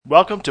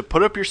Welcome to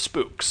Put Up Your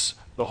Spooks,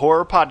 the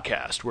horror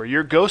podcast where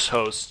your ghost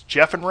hosts,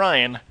 Jeff and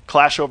Ryan,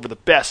 clash over the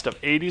best of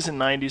 80s and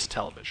 90s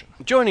television.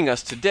 Joining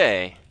us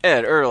today,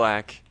 Ed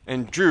Erlach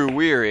and Drew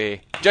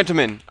Weary.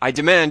 Gentlemen, I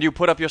demand you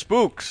put up your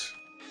spooks.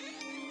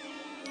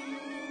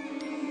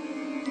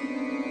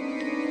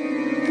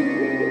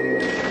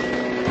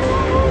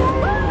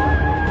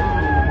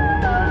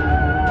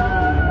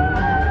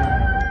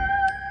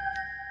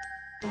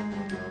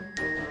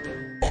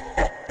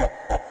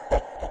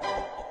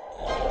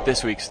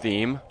 This week's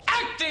theme: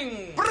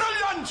 acting!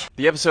 Brilliant!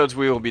 The episodes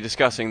we will be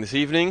discussing this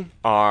evening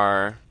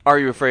are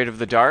You Afraid of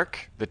the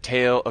Dark? The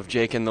Tale of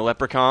Jake and the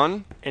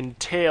Leprechaun, and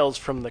Tales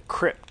from the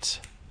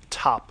Crypt,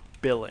 top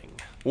billing.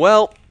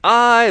 Well,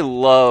 I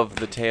love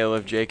The Tale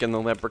of Jake and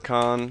the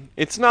Leprechaun.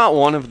 It's not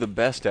one of the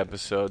best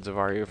episodes of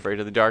Are You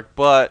Afraid of the Dark,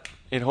 but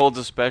it holds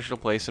a special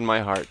place in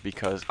my heart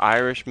because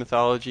Irish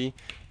mythology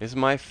is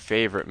my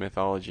favorite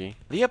mythology.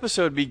 The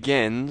episode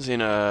begins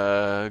in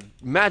a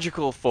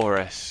magical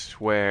forest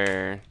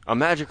where a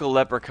magical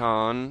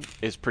leprechaun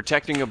is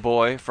protecting a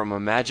boy from a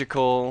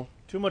magical...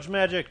 Too much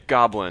magic.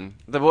 Goblin.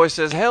 The boy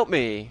says, help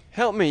me,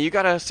 you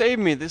gotta save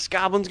me, this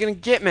goblin's gonna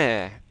get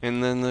me.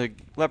 And then the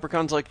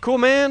leprechaun's like, cool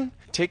man,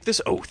 take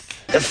this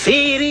oath. The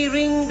fairy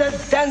ring, the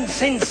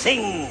dancing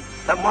sing,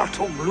 the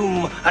mortal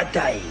bloom, a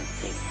dying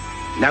thing.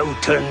 Now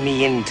turn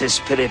me into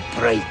spirit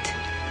bright,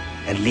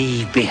 and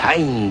leave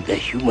behind the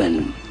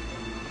human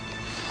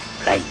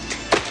light.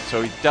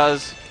 So he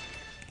does,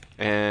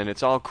 and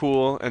it's all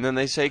cool, and then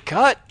they say,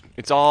 cut!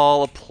 It's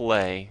all a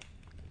play.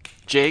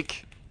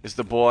 Jake is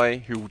the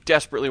boy who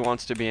desperately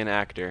wants to be an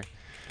actor.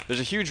 There's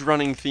a huge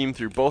running theme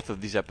through both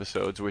of these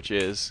episodes, which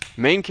is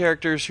main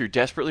characters who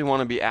desperately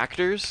want to be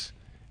actors,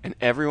 and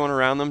everyone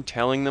around them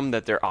telling them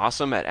that they're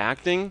awesome at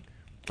acting,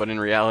 but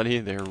in reality,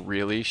 they're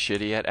really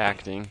shitty at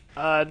acting.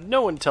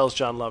 No one tells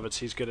John Lovitz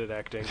he's good at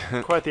acting.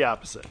 Quite the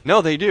opposite.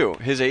 No, they do.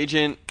 His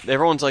agent,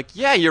 everyone's like,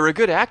 yeah, you're a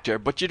good actor,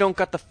 but you don't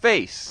got the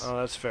face. Oh,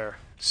 that's fair.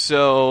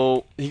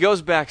 So he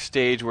goes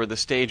backstage where the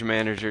stage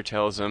manager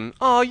tells him,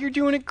 oh, you're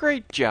doing a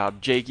great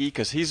job, Jakey,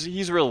 because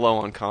he's real low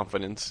on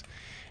confidence.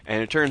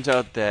 And it turns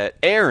out that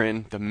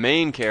Aaron, the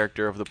main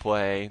character of the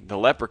play, the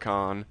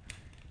leprechaun,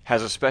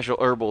 has a special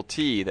herbal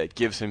tea that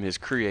gives him his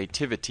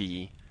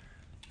creativity.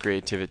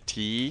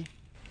 Creativity?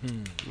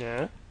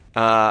 Yeah.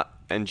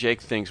 And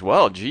Jake thinks,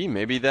 well, gee,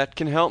 maybe that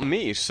can help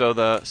me. So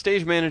the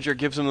stage manager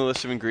gives him the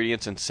list of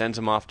ingredients and sends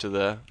him off to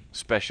the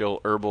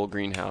special herbal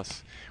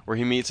greenhouse, where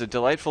he meets a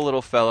delightful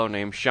little fellow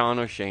named Sean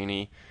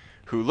O'Shaney,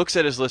 who looks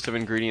at his list of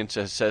ingredients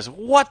and says,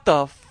 what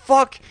the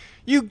fuck?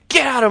 You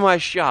get out of my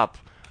shop!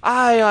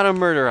 I ought to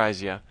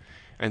murderize you.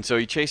 And so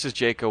he chases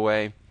Jake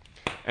away,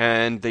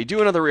 and they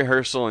do another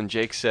rehearsal, and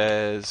Jake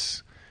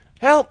says,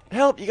 help,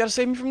 you gotta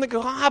save me from the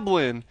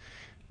goblin.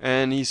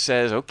 And he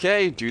says,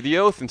 okay, do the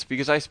oath and speak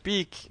as I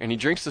speak. And he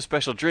drinks the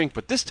special drink,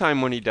 but this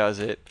time when he does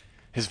it,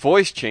 his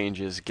voice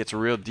changes, gets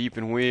real deep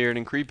and weird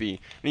and creepy.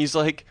 And he's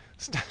like,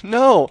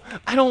 no,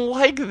 I don't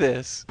like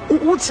this.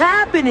 What's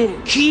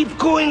happening? Keep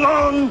going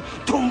on.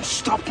 Don't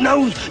stop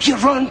now.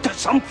 You're on to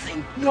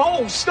something.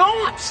 No,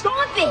 stop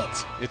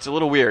it. It's a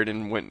little weird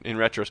in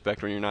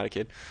retrospect when you're not a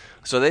kid.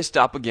 So they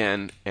stop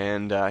again,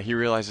 and he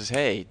realizes,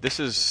 hey,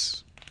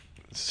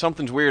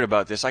 something's weird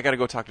about this. I got to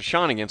go talk to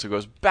Sean again. So he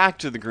goes back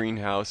to the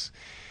greenhouse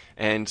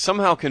and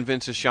somehow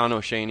convinces Sean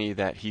O'Shaney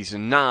that he's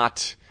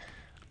not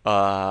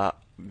the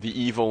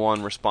evil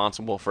one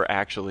responsible for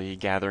actually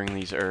gathering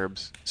these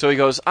herbs. So he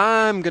goes,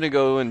 I'm going to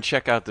go and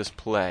check out this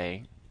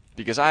play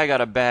because I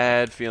got a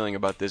bad feeling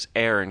about this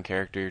Aaron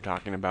character you're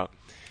talking about.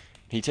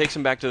 He takes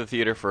him back to the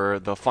theater for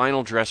the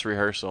final dress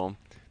rehearsal.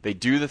 They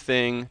do the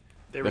thing.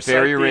 The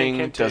fairy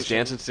ring does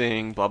dance and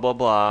sing, blah, blah,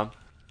 blah.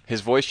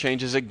 His voice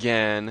changes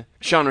again.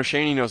 Sean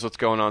O'Shaney knows what's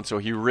going on, so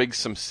he rigs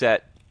some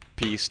set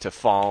piece to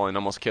fall and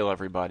almost kill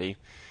everybody.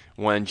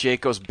 When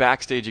Jake goes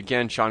backstage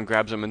again, Sean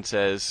grabs him and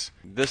says,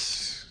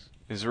 this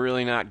is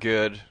really not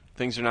good.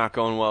 Things are not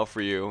going well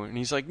for you. And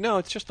he's like, no,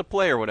 it's just a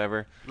play or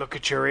whatever. Look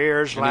at your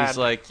ears, and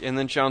lad. And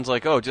then Sean's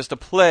like, oh, just a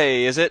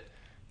play, is it?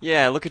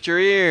 Yeah, look at your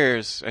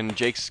ears. And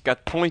Jake's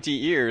got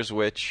pointy ears,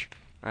 which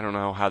I don't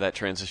know how that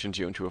transitions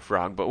you into a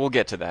frog, but we'll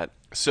get to that.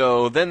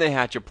 So then they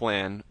hatch a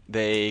plan.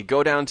 They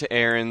go down to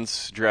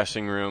Aaron's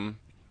dressing room.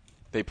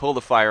 They pull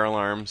the fire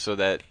alarm so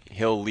that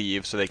he'll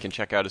leave so they can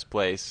check out his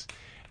place.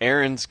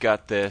 Aaron's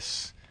got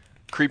this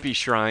creepy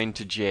shrine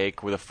to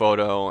Jake with a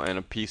photo and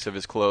a piece of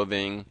his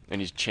clothing, and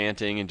he's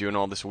chanting and doing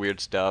all this weird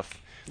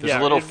stuff. There's a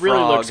little it really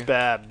frog. looks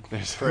bad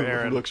for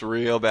Aaron. It looks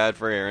real bad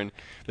for Aaron.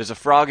 There's a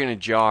frog in a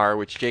jar,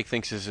 which Jake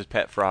thinks is his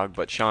pet frog,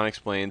 but Sean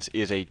explains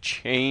is a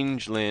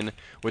changeling,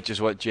 which is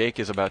what Jake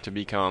is about to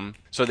become.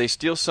 So they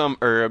steal some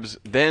herbs.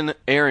 Then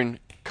Aaron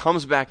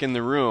comes back in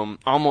the room,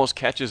 almost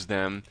catches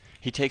them.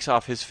 He takes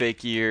off his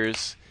fake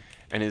ears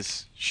and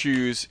his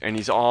shoes, and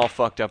he's all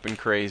fucked up and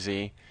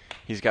crazy.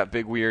 He's got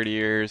big weird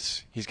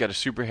ears. He's got a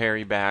super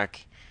hairy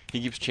back. He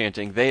keeps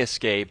chanting. They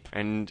escape,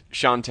 and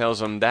Sean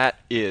tells him that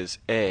is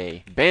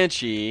a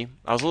banshee.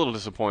 I was a little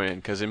disappointed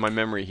because in my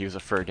memory he was a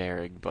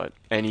Furdarig,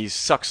 and he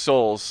sucks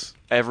souls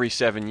every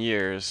 7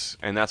 years,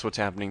 and that's what's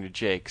happening to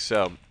Jake.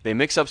 So they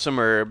mix up some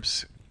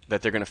herbs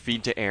that they're going to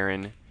feed to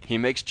Aaron. He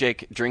makes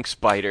Jake drink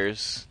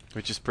spiders,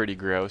 which is pretty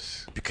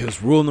gross.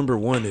 Because rule number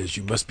 1 is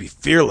you must be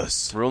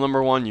fearless. Rule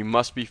number 1, you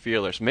must be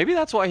fearless. Maybe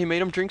that's why he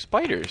made him drink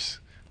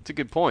spiders. That's a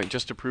good point,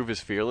 just to prove his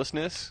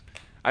fearlessness.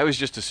 I always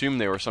just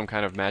assumed they were some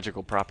kind of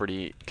magical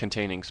property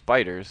containing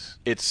spiders.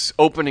 It's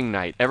opening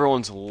night.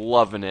 Everyone's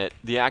loving it.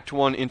 The Act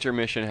 1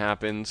 intermission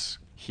happens.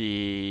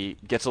 He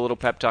gets a little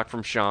pep talk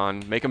from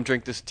Sean. Make him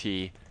drink this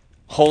tea.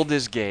 Hold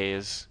his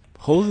gaze.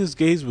 Hold his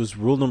gaze was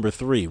rule number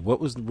 3. What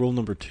was rule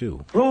number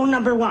 2? Rule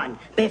number 1,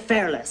 be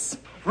fearless.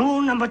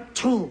 Rule number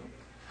 2,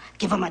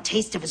 give him a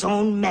taste of his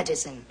own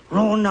medicine.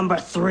 Rule number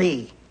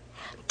 3,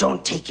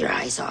 don't take your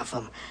eyes off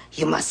him.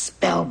 You must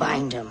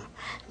spellbind him.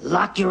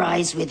 Lock your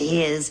eyes with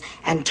his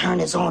and turn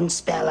his own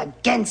spell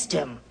against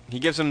him. He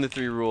gives him the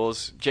 3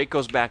 rules. Jake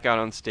goes back out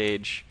on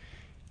stage,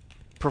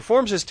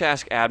 performs his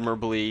task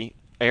admirably.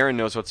 Aaron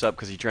knows what's up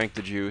because he drank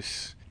the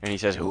juice. And he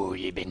says, "Who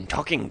you been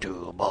talking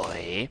to,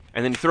 boy?"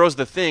 And then he throws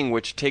the thing,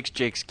 which takes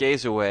Jake's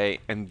gaze away.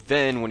 And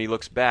then when he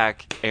looks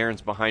back,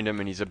 Aaron's behind him,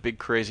 and he's a big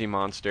crazy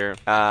monster.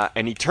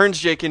 And he turns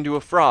Jake into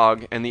a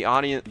frog. And the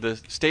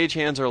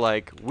stagehands are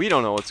like, "We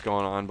don't know what's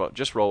going on, but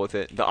just roll with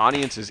it." The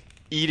audience is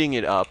eating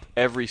it up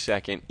every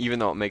second, even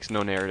though it makes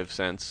no narrative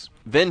sense.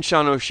 Then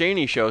Sean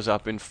O'Shaney shows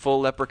up in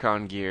full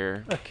leprechaun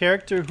gear. A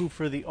character who,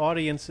 for the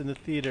audience in the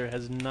theater,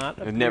 has not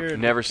appeared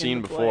never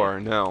seen before,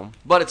 no.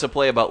 But it's a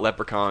play about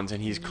leprechauns,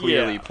 and he's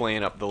clearly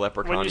playing up the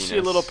leprechaun-iness. When you see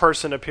a little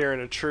person appear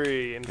in a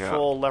tree in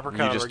full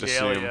leprechaun you just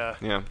regalia.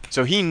 assume. Yeah.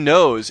 So he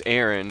knows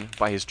Aaron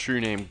by his true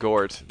name,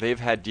 Gort. They've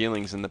had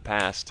dealings in the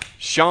past.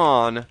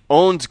 Sean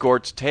owns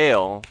Gort's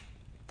tail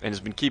and has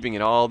been keeping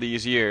it all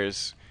these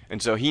years.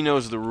 And so he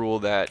knows the rule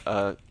that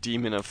a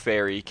demon of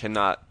fairy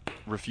cannot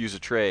refuse a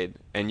trade.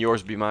 And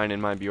yours be mine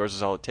and mine be yours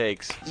is all it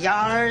takes.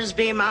 Yours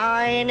be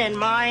mine and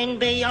mine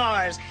be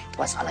yours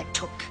was all it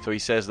took. So he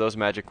says those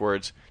magic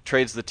words,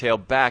 trades the tail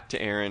back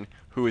to Aaron,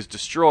 who is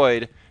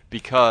destroyed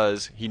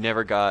because he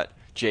never got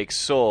Jake's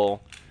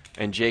soul.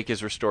 And Jake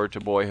is restored to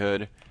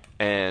boyhood.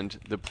 And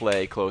the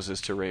play closes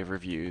to rave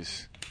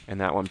reviews.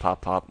 And that one, Pop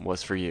Pop,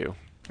 was for you.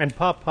 And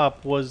Pop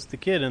Pop was the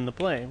kid in the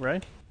play,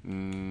 right?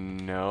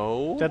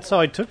 No. That's how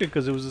I took it,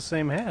 because it was the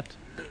same hat.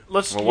 It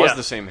was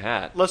the same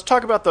hat. Let's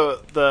talk about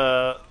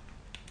the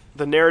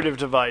narrative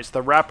device,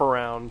 the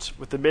wraparound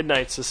with the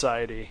Midnight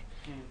Society.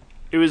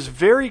 It was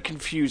very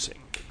confusing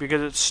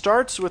because it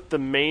starts with the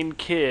main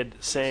kid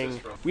saying,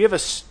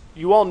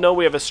 "You all know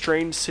we have a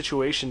strange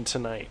situation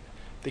tonight.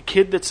 The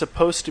kid that's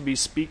supposed to be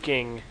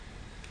speaking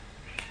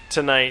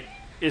tonight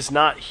is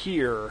not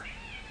here,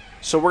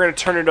 so we're going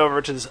to turn it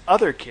over to this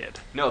other kid."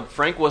 No,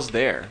 Frank was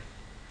there.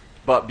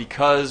 But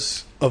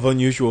because of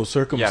unusual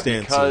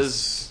circumstances,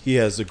 because he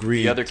has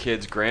agreed. The other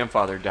kid's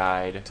grandfather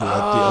died. He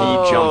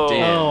jumped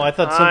in. Oh, I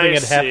thought something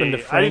had happened to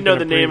Frank. I didn't know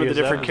the name of the previous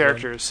different episode.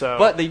 characters. So,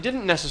 but they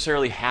didn't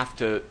necessarily have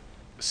to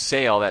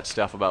say all that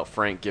stuff about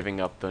Frank giving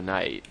up the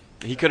night.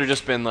 He could have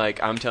just been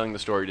like, "I'm telling the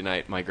story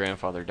tonight. My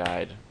grandfather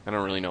died." I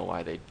don't really know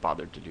why they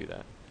bothered to do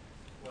that.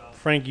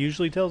 Frank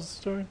usually tells the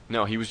story?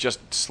 No, he was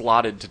just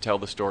slotted to tell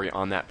the story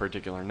on that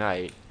particular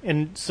night.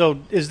 And so,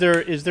 is there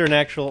an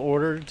actual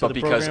order to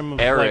the program? But because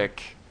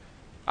Eric,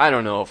 I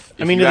don't know if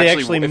do you they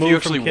actually move if you from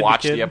actually kid to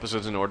watch kid? the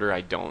episodes in order, I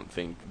don't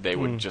think they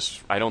would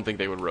I don't think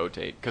they would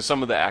rotate because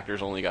some of the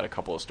actors only got a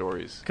couple of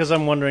stories. Because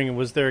I'm wondering,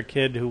 was there a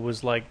kid who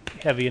was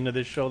like heavy into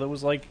this show that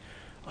was like,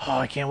 "Oh,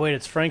 I can't wait!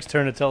 It's Frank's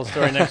turn to tell a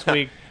story next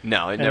week."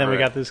 No, and then we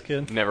got this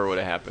kid. Never would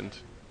have happened.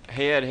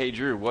 Hey Ed, hey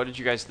Drew, what did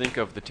you guys think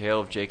of the tale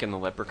of Jake and the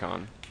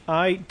Leprechaun?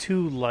 I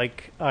too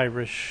like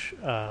Irish,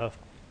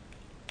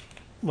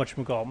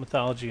 whatchamacallit,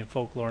 mythology and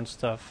folklore and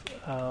stuff.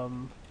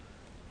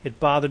 It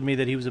bothered me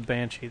that he was a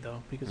banshee,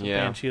 though, because a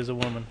banshee is a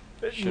woman.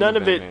 None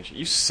of it. Banshee.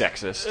 You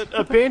sexist.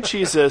 A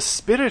banshee is a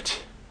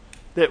spirit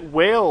that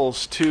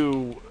wails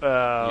to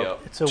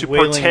It's a to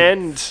wailing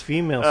pretend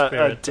female a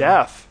spirit.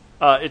 death.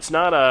 It's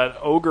not an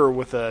ogre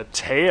with a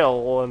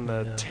tail, and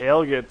the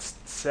tail gets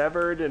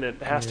severed, and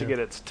it has to get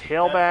its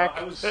tail back.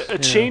 A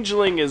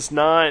changeling is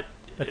not.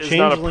 It's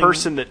not a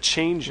person that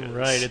changes.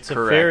 Right, it's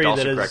Correct, a fairy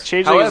also that is... correct.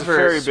 Changeling is a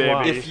However,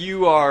 fairy baby. if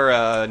you are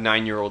a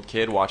 9-year-old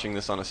kid watching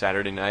this on a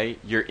Saturday night,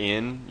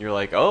 you're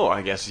like, oh,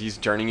 I guess he's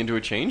turning into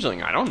a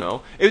changeling. I don't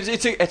know.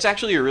 It's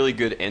actually a really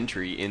good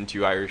entry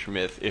into Irish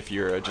myth if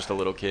you're just a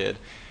little kid.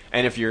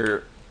 And if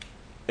you're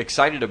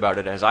excited about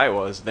it, as I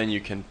was, then you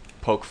can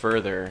poke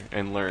further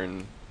and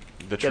learn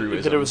the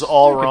truisms. That it was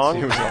all wrong?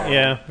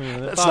 Yeah.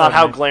 That's not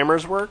how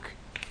glamours work?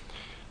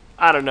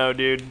 I don't know,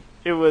 dude.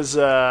 It was...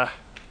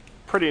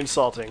 pretty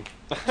insulting,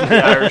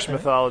 the Irish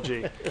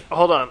mythology.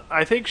 Hold on.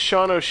 I think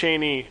Sean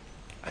O'Shaney,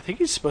 I think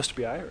he's supposed to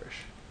be Irish.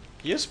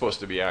 He is supposed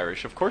to be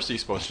Irish. Of course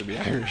he's supposed to be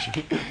Irish.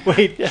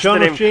 Wait, Yes, Sean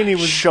the name O'Shaney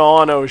was...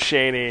 Sean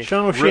O'Shaney.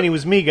 Sean O'Shaney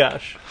was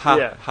Migosh. Ha,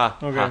 Yeah. ha,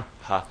 Okay. ha,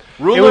 ha.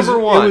 Rule number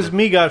one. It was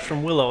Migosh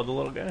from Willow, the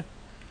little guy.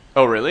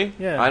 Oh, really?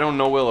 Yeah. I don't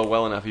know Willow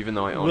well enough, even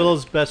though I own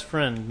Willow's best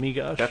friend,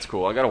 Migosh. it. That's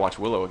cool. I gotta watch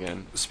Willow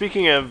again.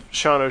 Speaking of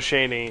Sean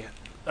O'Shaney,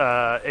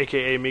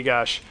 a.k.a.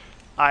 Migosh,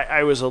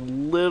 I was a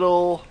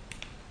little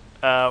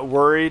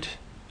worried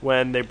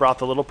when they brought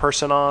the little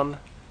person on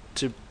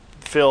to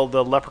fill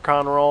the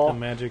leprechaun role. the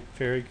magic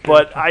fairy.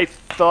 But I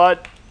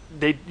thought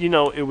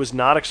it was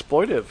not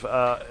exploitive.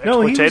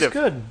 No, he was exploitative.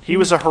 good. He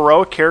was a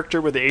heroic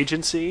character with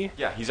agency.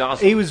 Yeah, he's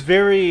awesome. He was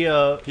very He's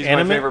my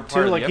animate favorite part too.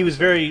 of Like the he was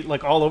episode. very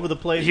like all over the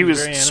place. He was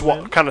very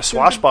animated. kind of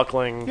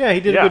swashbuckling. Yeah, he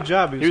did a good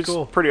job. He was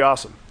cool. pretty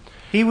awesome.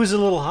 He was a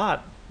little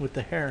hot with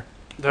the hair.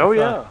 Oh I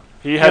yeah, thought.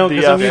 he had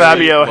 'cause I'm the used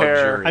Fabio to- hair.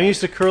 luxurious. I'm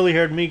used to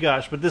curly-haired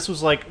Migosh, but this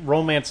was like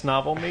romance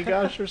novel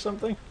Migosh or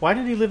something. Why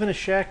did he live in a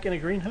shack in a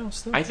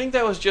greenhouse? Then? I think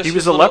that was just He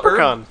was his a little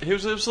leprechaun. He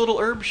was his little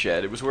herb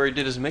shed. It was where he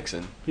did his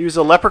mixing. He was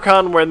a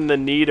leprechaun when the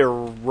need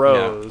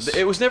arose.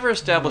 Yeah. It was never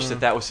established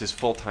that was his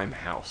full-time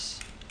house.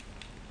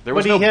 There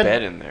was But he no had-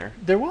 bed in there.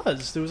 There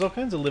was all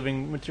kinds of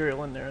living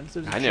material in there.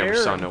 There was a I never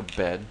chair saw and- no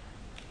bed.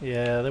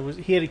 Yeah, there was.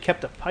 He had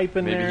kept a pipe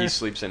in Maybe there. he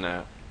sleeps in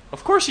a...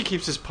 Of course he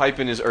keeps his pipe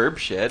in his herb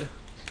shed.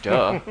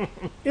 Duh.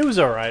 It was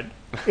all right.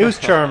 It was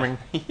charming.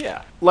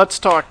 Yeah. Let's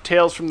talk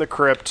Tales from the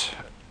Crypt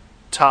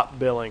top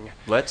billing.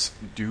 Let's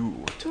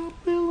do. Top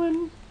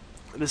billing.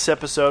 This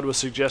episode was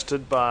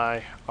suggested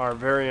by our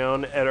very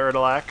own Ed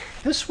Erdelac.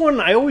 This one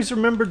I always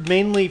remembered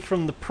mainly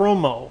from the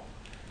promo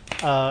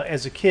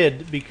as a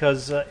kid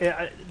because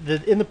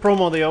in the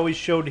promo they always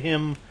showed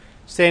him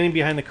standing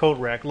behind the coat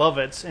rack,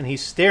 Lovitz, and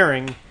he's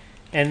staring,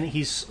 and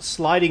he's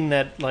sliding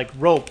that like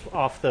rope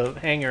off the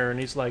hanger, and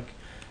he's like,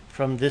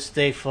 "From this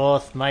day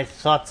forth, my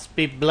thoughts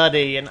be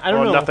bloody," and I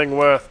don't know. Nothing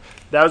worth.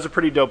 That was a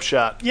pretty dope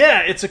shot.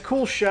 Yeah, it's a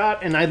cool shot,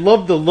 and I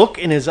love the look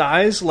in his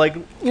eyes. Like,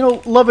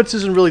 Lovitz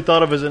isn't really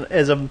thought of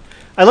as a.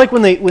 I like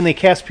when they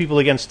cast people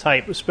against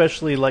type,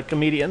 especially like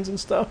comedians and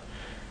stuff.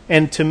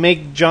 And to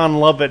make John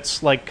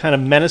Lovitz like kind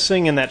of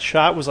menacing in that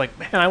shot was like,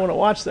 man, I want to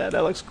watch that.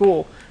 That looks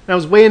cool. And I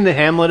was way into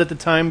Hamlet at the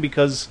time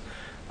because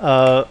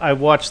I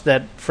watched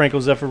that Franco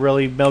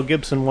Zeffirelli Mel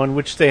Gibson one,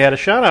 which they had a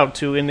shout out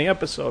to in the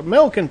episode.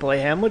 Mel can play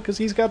Hamlet because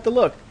he's got the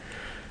look.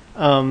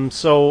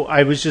 So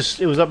I was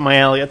it was up my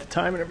alley at the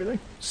time and everything.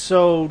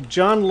 So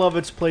John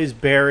Lovitz plays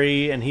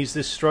Barry, and he's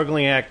this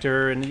struggling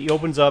actor, and he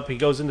opens up, he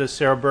goes into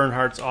Sarah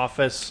Bernhardt's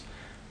office,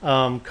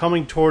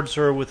 coming towards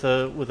her with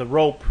a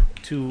rope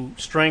to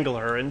strangle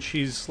her, and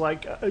she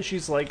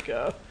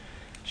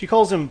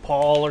calls him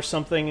Paul or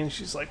something, and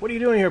she's like, "What are you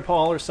doing here,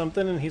 Paul?" or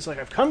something, and he's like,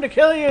 "I've come to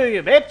kill you,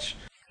 you bitch."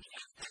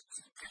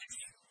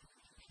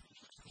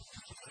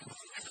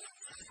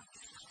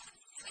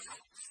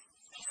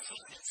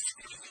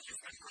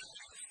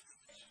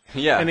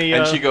 Yeah. And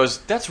And, he, she goes,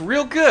 "That's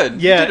real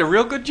good. Yeah. You did a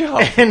real good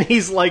job." And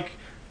he's like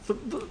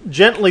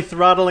gently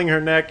throttling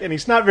her neck, and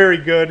he's not very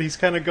good. He's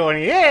kind of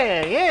going,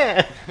 "Yeah,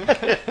 yeah."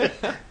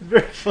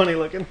 Very funny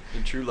looking.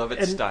 In true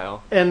Lovitz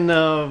style. And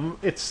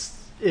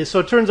so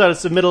it turns out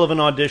it's the middle of an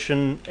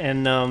audition,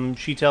 and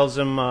she tells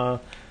him,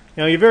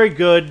 "You're very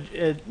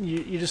good.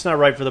 You're just not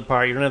right for the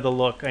part. You don't have the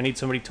look. I need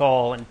somebody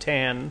tall and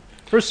tan."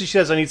 First she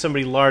says, "I need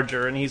somebody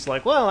larger," and he's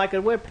like, "Well, I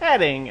could wear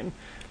padding." And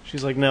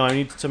she's like, "No, I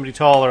need somebody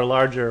taller,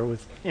 larger,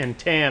 and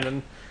tan."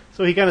 And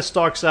so he kind of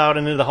stalks out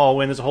into the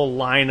hallway, and there's a whole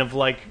line of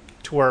like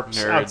twerps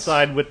Nerds.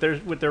 outside with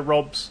their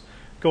ropes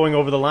going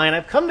over the line.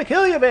 "I've come to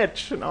kill you,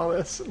 bitch," and all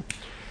this. And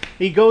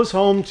he goes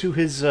home to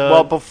his.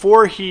 Well,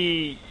 before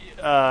he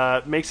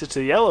makes it to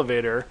the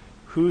elevator,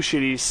 who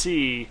should he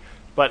see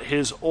but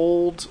his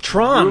old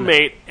Tron.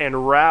 roommate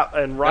and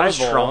rival, That was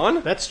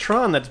Tron? That's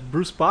Tron. That's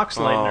Bruce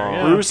Boxleitner.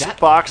 Yeah. Bruce That-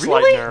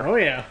 Boxleitner. Oh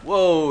yeah.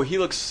 Whoa, he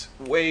looks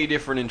way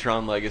different in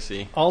Tron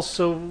Legacy.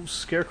 Also,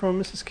 Scarecrow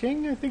and Mrs.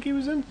 King, I think he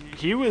was in.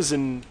 He was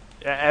in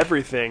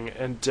everything,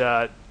 and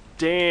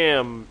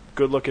damn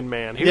good-looking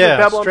man. He was Yeah, in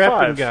Babylon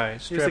strapping 5. guy, He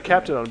was the strapping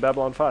captain on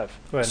Babylon 5.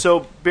 Go ahead.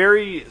 So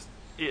Barry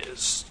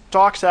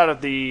stalks out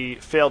of the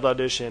failed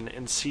audition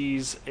and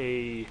sees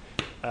a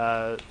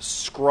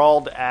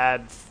scrawled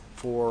ad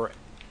for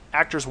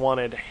Actors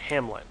Wanted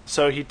Hamlet.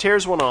 So he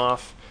tears one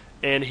off,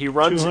 and he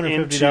runs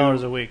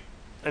 $250 a week.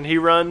 and he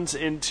runs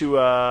into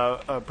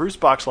Bruce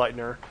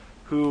Boxleitner,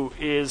 who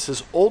is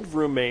his old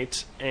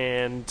roommate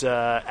and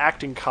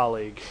acting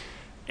colleague.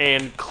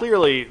 And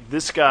clearly,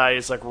 this guy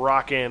is like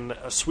rocking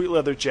a sweet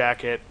leather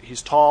jacket.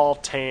 He's tall,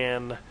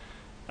 tan,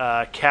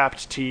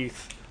 capped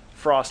teeth,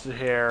 frosted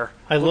hair.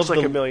 I Looks love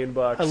like the- $1 million.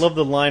 I love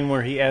the line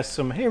where he asks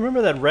him, "Hey,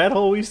 remember that rat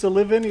hole we used to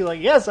live in?" He's like,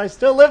 "Yes, I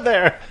still live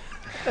there."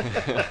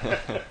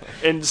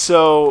 And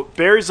so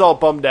Barry's all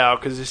bummed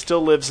out because he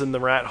still lives in the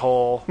rat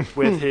hole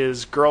with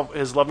his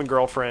loving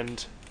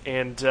girlfriend,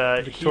 and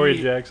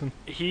Victoria Jackson.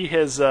 he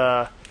has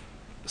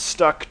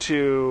stuck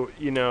to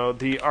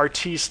the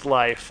artiste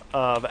life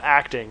of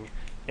acting,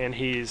 and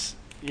he's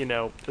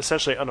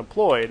essentially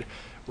unemployed.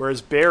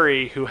 Whereas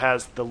Barry, who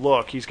has the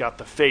look, he's got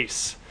the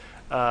face.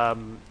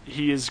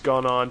 He has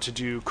gone on to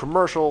do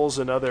commercials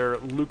and other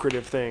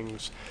lucrative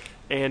things,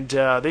 and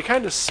they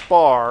kind of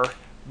spar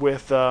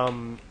with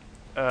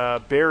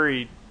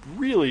Barry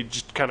really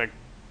just kind of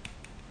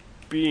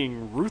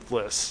being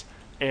ruthless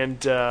and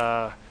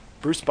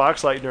Bruce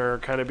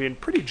Boxleitner kind of being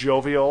pretty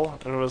jovial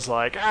and was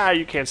like,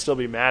 you can't still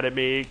be mad at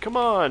me. Come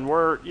on,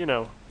 we're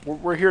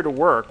here to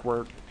work.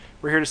 We're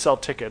here to sell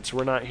tickets.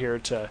 We're not here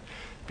to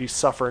be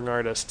suffering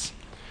artists.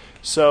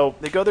 So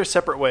they go their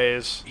separate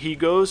ways. He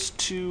goes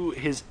to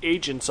his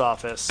agent's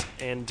office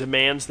and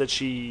demands that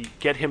she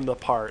get him the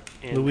part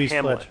in Louise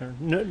Hamlet. Fletcher,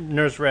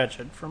 Nurse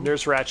Ratched from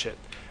Nurse Ratched.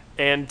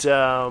 And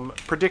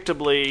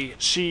predictably,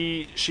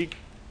 she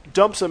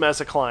dumps him as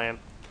a client.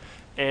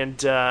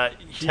 And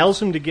he tells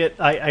him to get.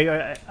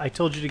 I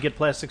told you to get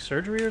plastic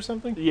surgery or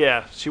something.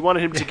 Yeah, she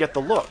wanted him to get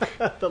the look.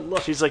 The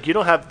look. She's like, you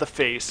don't have the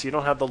face, you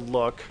don't have the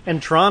look. And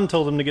Tron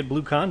told him to get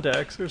blue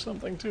contacts or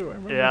something too. I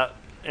remember. Yeah,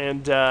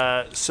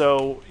 and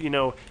so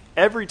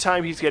every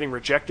time he's getting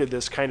rejected,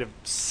 this kind of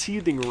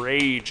seething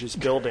rage is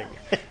building.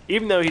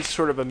 Even though he's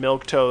sort of a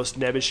milquetoast,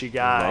 nebbishy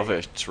guy.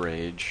 Lovitz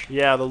rage.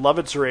 Yeah, the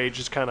Lovitz rage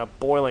is kind of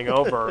boiling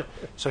over.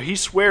 So he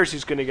swears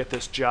he's going to get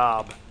this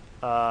job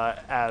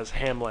as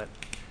Hamlet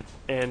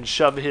and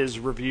shove his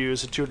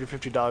reviews at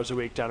 $250 a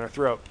week down her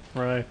throat.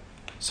 Right.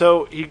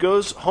 So he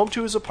goes home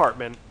to his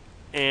apartment,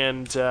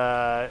 and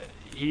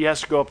he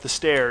has to go up the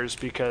stairs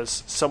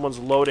because someone's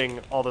loading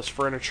all this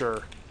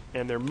furniture,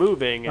 and they're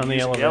moving and On the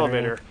using the elevator,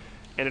 elevator.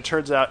 And it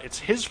turns out it's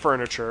his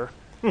furniture.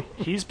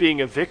 He's being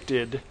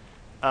evicted,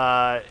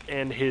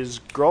 and his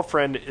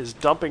girlfriend is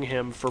dumping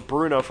him for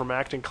Bruno from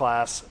acting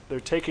class. They're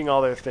taking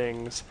all their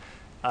things.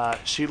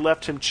 She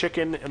left him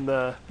chicken in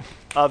the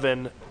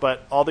oven,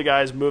 but all the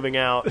guys moving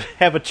out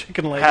Have a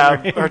chicken leg.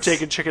 in their are hands.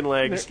 taking chicken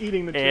legs. They're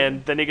eating the chicken.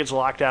 And then he gets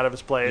locked out of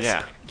his place.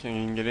 Yeah, can't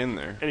even get in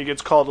there. And he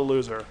gets called a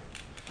loser.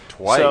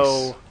 Twice.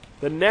 So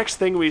the next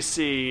thing we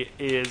see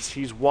is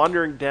he's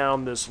wandering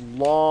down this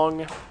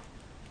long,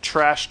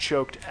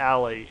 trash-choked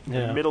alley in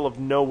the middle of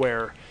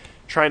nowhere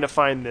trying to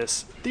find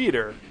this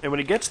theater. And when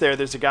he gets there,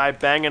 there's a guy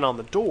banging on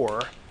the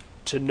door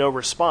to no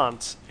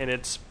response, and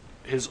it's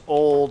his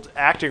old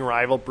acting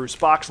rival, Bruce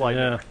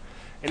Boxleitner. Yeah.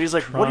 And he's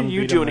like, Tron what are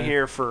you beat him doing there.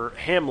 here for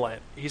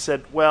Hamlet? He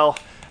said, well,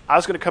 I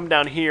was going to come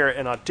down here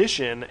and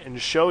audition and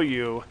show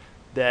you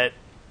that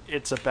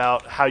it's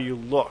about how you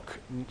look.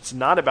 It's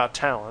not about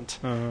talent.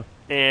 Uh-huh.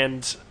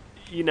 And,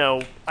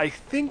 I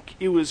think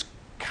it was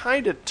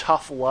kind of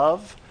tough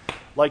love.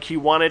 Like, he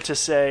wanted to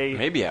say,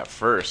 Maybe at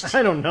first.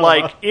 I don't know.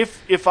 like,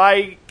 if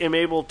I am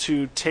able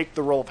to take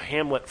the role of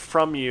Hamlet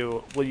from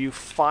you, will you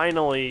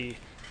finally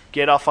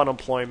get off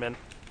unemployment,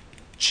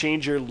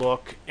 change your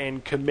look,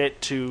 and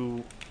commit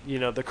to,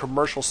 the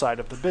commercial side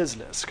of the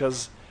business?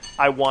 Because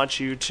I want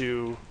you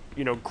to,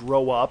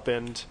 grow up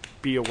and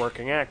be a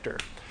working actor.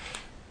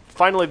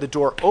 Finally, the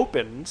door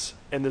opens,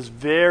 and this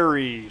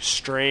very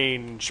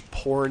strange,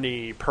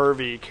 porny,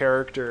 pervy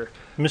character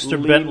Mr.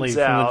 leans Bentley from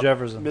the out.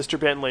 Jeffersons. Mr.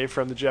 Bentley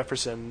from the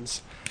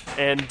Jeffersons.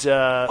 And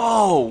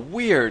Oh,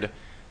 weird.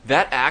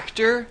 That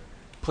actor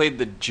played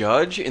the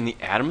judge in the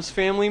Addams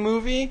Family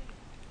movie?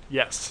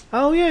 yes.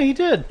 Oh yeah, he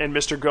did. And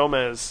Mr.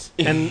 Gomez.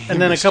 And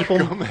then Mr.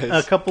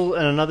 Gomez.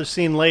 and another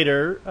scene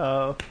later,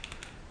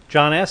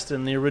 John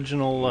Aston, the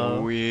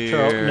original Weird.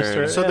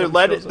 Mr. So they're Adams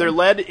led shows up. they're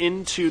led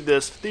into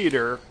this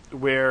theater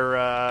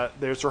where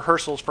there's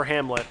rehearsals for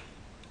Hamlet,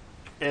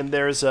 and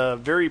there's a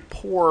very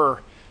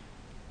poor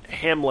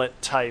Hamlet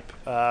type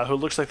who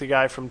looks like the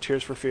guy from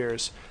Tears for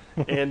Fears,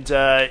 and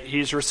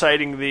he's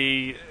reciting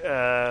the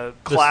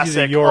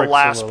classic Yorick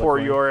 "Alas, soliloquy. poor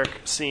Yorick"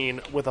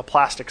 scene with a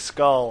plastic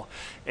skull,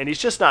 and he's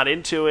just not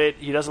into it.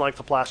 He doesn't like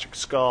the plastic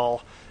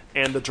skull,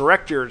 and the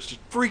director is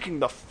just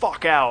freaking the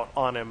fuck out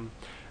on him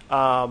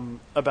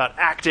about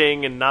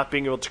acting and not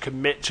being able to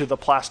commit to the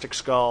plastic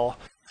skull.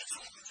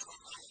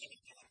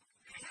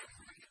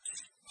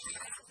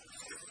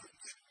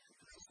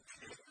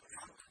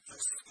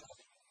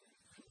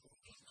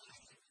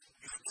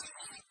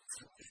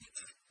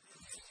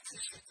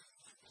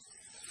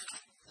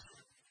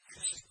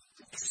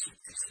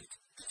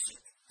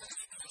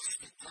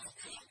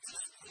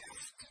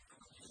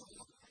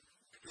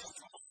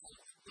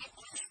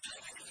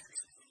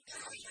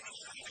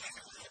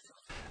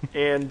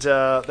 And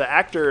the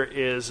actor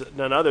is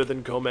none other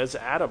than Gomez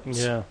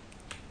Adams. Yeah.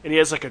 And he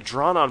has like a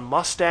drawn-on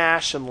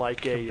mustache and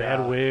like a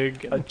bad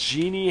wig. a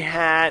genie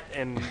hat,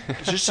 and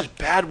just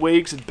bad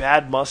wigs and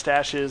bad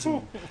mustaches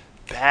and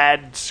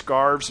bad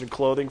scarves and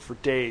clothing for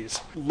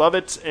days.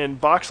 Lovitz and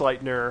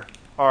Boxleitner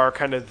are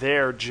kind of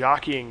there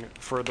jockeying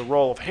for the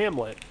role of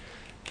Hamlet,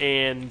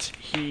 and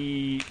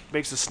he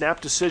makes a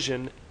snap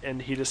decision,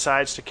 and he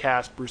decides to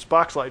cast Bruce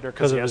Boxleitner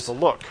because he of has his the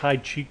look. high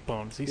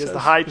cheekbones. He He has says the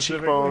high specifically.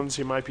 cheekbones.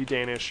 He might be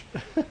Danish.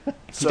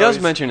 He does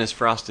mention his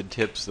frosted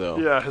tips, though.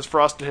 Yeah, his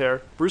frosted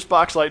hair. Bruce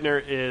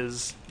Boxleitner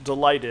is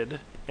delighted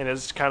and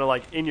is kind of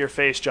like, in your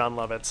face, John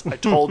Lovitz. I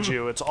told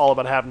you, it's all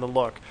about having the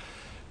look.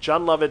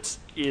 John Lovitz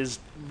is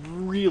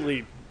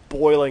really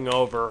boiling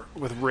over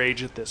with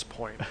rage at this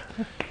point.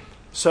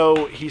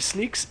 So he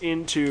sneaks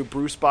into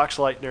Bruce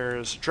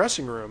Boxleitner's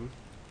dressing room,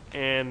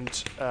 and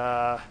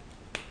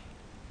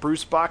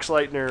Bruce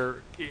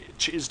Boxleitner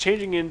is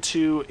changing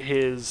into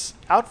his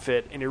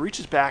outfit, and he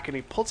reaches back and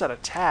he pulls out a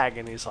tag,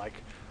 and he's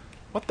like,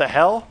 what the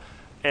hell?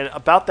 And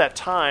about that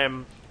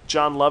time,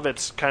 John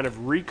Lovitz kind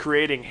of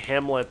recreating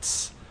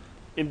Hamlet's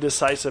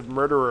indecisive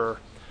murderer,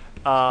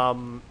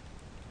 kind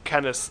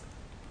of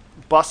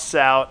busts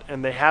out,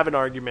 and they have an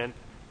argument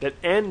that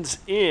ends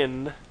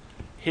in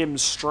him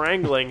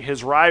strangling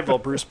his rival,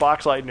 Bruce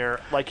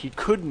Boxleitner, like he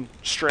couldn't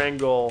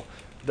strangle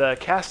the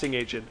casting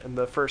agent in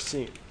the first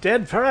scene.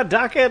 Dead for a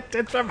ducat.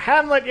 It's from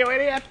Hamlet, you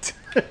idiot.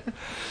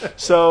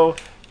 So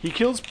he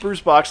kills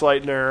Bruce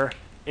Boxleitner,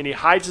 and he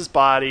hides his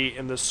body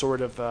in this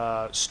sort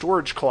of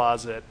storage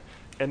closet.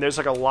 And there's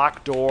like a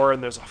locked door,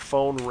 and there's a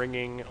phone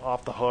ringing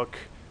off the hook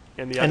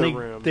in the other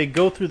room. They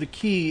go through the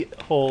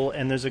keyhole,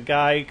 and there's a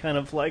guy kind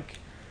of like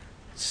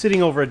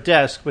sitting over a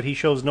desk, but he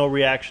shows no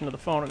reaction to the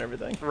phone and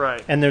everything.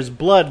 Right. And there's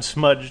blood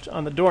smudged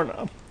on the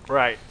doorknob.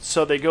 Right.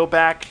 So they go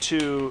back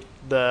to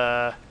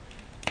the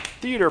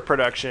theater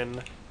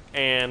production,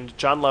 and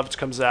John Lovitz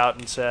comes out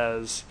and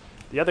says,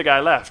 "The other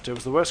guy left. It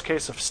was the worst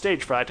case of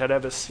stage fright I'd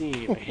ever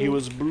seen. He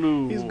was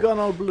blue. He's gone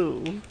all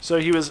blue." So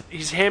he's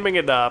hamming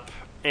it up,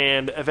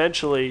 and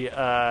eventually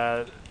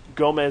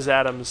Gomez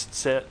Adams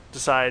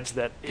decides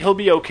that he'll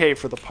be okay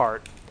for the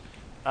part.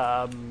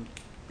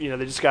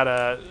 They just got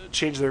to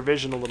change their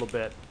vision a little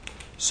bit.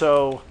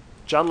 So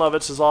John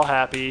Lovitz is all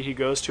happy. He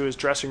goes to his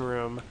dressing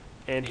room,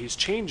 and he's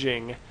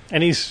changing.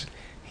 And he's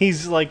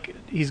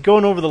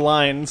going over the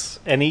lines,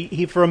 and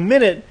he for a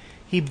minute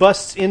he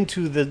busts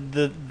into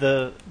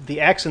the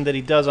accent that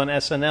he does on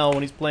SNL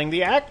when he's playing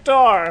the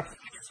actor.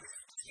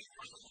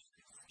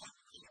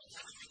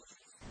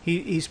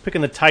 He's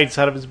picking the tights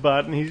out of his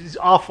butt, and he's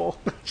awful.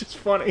 It's just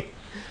funny.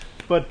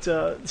 But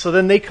so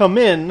then they come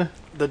in,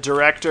 the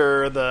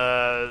director,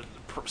 the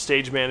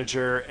stage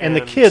manager, and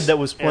the kid that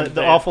was playing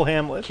the awful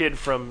Hamlet. Kid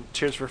from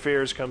Tears for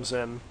Fears comes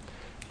in,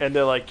 and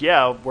they're like,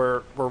 "Yeah,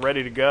 we're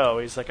ready to go."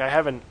 He's like, "I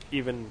haven't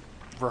even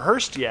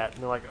rehearsed yet."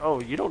 And they're like,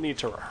 "Oh, you don't need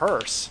to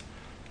rehearse."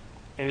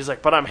 And he's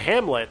like, "But I'm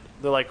Hamlet."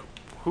 They're like,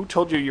 "Who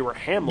told you were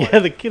Hamlet?" Yeah,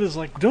 the kid is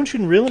like, "Don't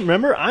you really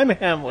remember? I'm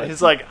Hamlet."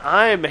 He's like,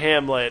 "I'm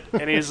Hamlet,"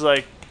 and he's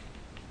like,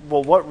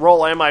 "Well, what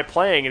role am I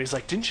playing?" And he's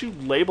like, "Didn't you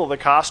label the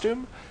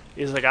costume?"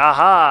 He's like,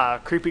 "Aha!"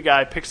 Creepy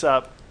guy picks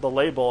up the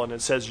label, and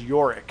it says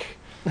Yorick.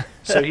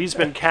 So he's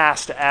been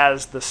cast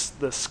as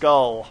the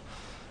skull.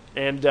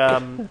 And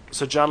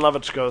so John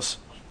Lovitz goes,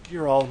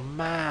 "You're all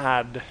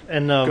mad."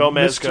 And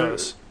Gomez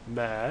goes,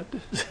 "Mad?"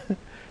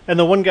 And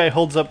the one guy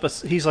holds up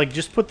he's like,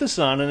 "Just put this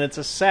on," and it's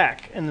a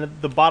sack, and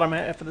the bottom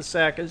half of the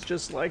sack is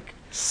just like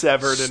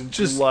severed and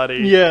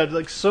bloody. Yeah,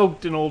 like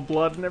soaked in old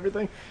blood and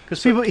everything.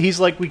 Because he's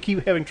like, we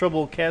keep having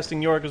trouble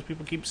casting York because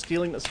people keep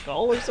stealing the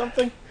skull or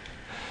something.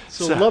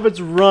 So Lovitz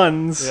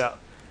runs,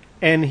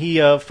 and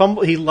he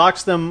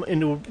locks them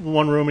into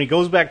one room, and he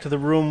goes back to the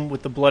room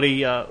with the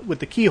bloody with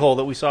the keyhole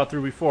that we saw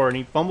through before, and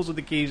he fumbles with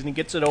the keys and he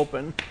gets it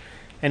open,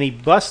 and he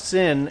busts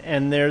in,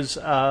 and there's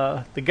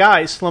the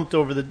guy slumped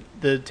over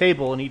the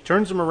table, and he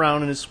turns him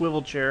around in his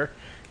swivel chair,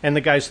 and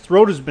the guy's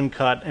throat has been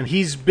cut, and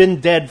he's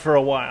been dead for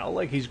a while,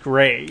 like he's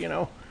gray,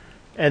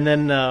 And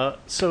then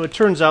so it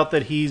turns out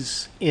that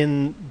he's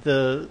in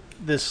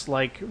this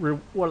like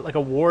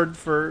a ward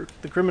for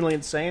the criminally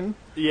insane.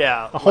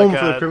 Yeah, a home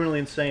for the criminally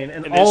insane,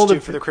 and an all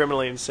institute for the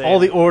criminally insane. All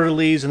the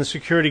orderlies and the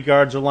security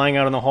guards are lying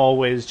out in the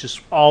hallways,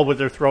 just all with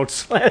their throats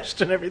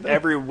slashed and everything.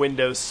 Every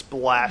window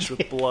splashed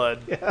with blood.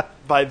 Yeah.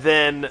 By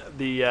then,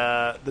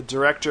 the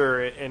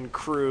director and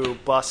crew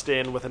bust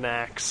in with an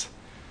axe,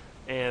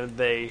 and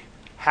they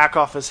hack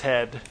off his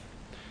head.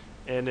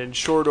 And in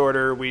short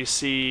order, we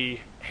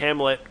see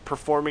Hamlet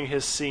performing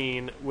his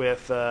scene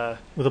with a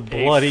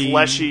bloody,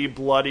 fleshy,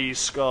 bloody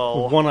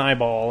skull with one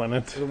eyeball in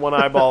it. With one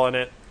eyeball in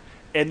it.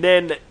 And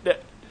then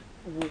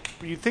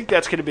you think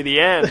that's going to be the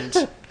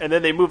end, and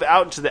then they move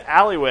out into the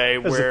alleyway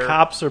where the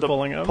cops are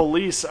pulling up.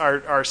 Police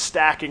are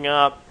stacking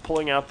up,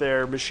 pulling out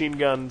their machine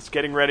guns,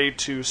 getting ready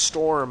to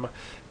storm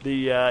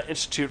the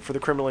Institute for the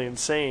Criminally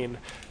Insane.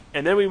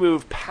 And then we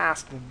move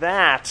past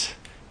that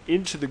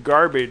into the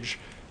garbage,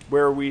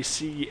 where we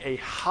see a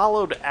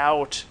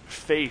hollowed-out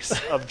face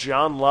of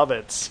John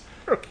Lovitz,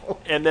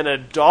 and then a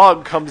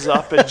dog comes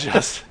up and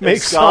just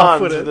makes off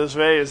with his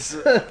face.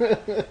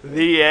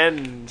 The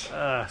end.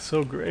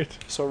 So great.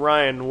 So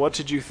Ryan, what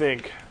did you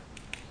think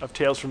of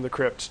Tales from the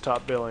Crypt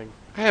top billing?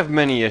 I have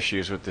many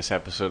issues with this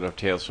episode of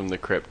Tales from the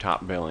Crypt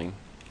top billing,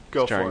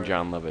 starring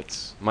John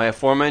Lovitz. My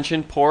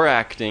aforementioned poor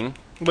acting.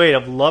 Wait,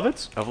 of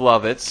Lovitz? Of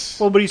Lovitz.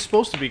 Well, but he's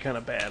supposed to be kind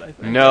of bad, I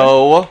think.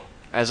 No,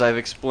 as I've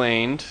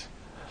explained,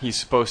 he's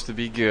supposed to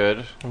be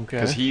good,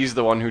 because he's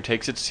the one who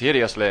takes it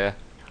seriously.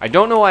 I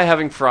don't know why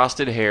having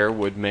frosted hair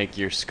would make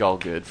your skull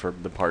good for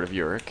the part of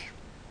Yorick.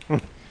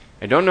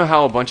 I don't know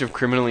how a bunch of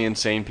criminally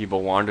insane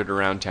people wandered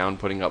around town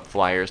putting up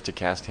flyers to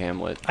cast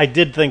Hamlet. I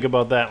did think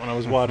about that when I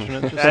was watching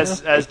it.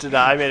 As did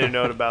I. I made a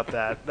note about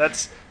that.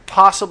 That's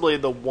possibly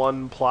the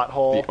one plot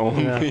hole. The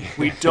only.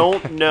 We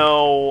don't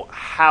know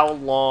how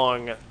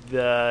long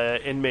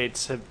the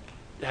inmates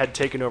had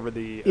taken over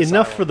the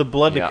enough asylum. for the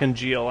blood to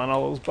congeal on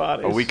all those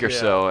bodies. A week or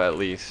so, at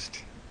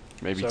least.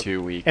 Maybe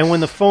 2 weeks. And when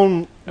the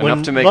phone...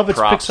 Enough to make Lovitz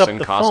props picks up and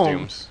the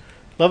costumes.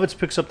 Lovitz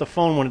picks up the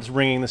phone when it's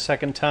ringing the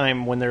second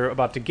time when they're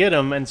about to get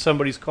him, and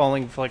somebody's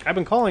calling for, like, "I've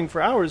been calling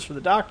for hours for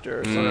the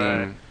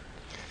doctor."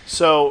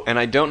 So, And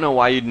I don't know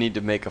why you'd need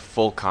to make a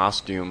full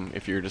costume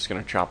if you're just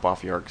going to chop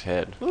off York's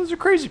head. well, those are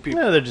crazy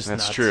people. No, they're just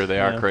That's nuts. true. They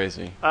Yeah. are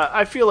crazy.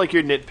 I feel like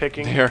you're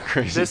nitpicking. They are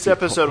crazy This people.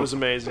 episode was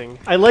amazing.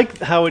 I like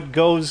how it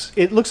goes.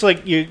 It looks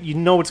like you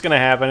know what's going to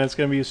happen. It's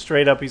going to be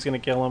straight up. He's going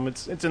to kill him.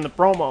 It's in the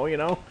promo, you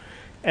know.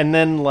 And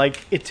then like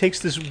it takes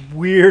this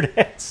weird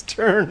ass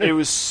turn. It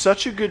was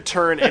such a good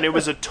turn, and it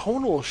was a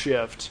tonal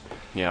shift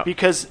Yeah.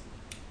 because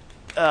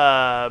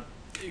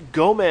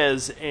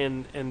Gomez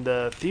and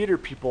the theater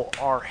people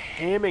are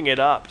hamming it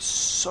up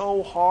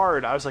so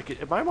hard. I was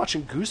like, am I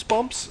watching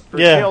Goosebumps or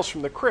Yeah. Tales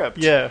from the Crypt?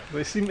 Yeah,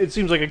 it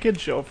seems like a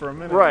kid's show for a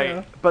minute. Right.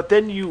 Yeah. But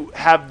then you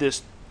have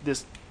this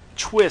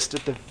twist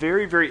at the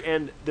very, very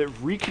end that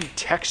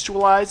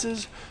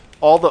recontextualizes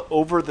all the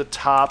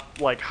over-the-top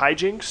like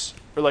hijinks.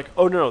 Or like,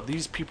 oh no,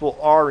 these people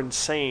are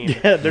insane.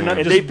 Yeah, they're not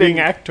And just being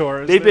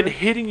actors. They've been They're-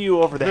 hitting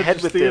you over the they're head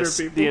just with theater this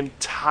people. the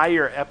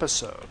entire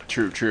episode.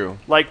 True.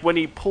 Like when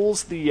he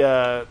pulls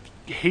the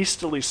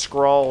hastily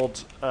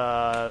scrawled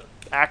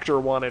actor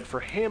wanted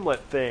for Hamlet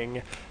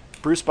thing,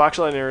 Bruce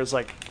Boxleitner is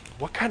like,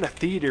 what kind of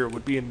theater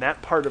would be in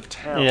that part of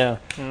town? Yeah.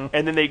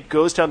 And then they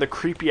goes down the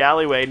creepy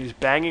alleyway and he's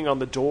banging on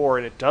the door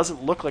and it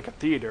doesn't look like a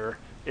theater.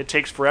 It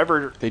takes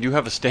forever. They do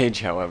have a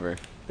stage, however.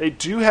 They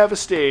do have a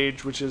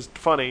stage, which is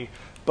funny.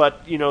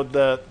 But, you know,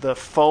 the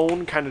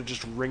phone kind of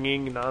just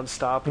ringing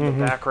nonstop in the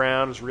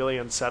background is really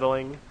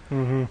unsettling.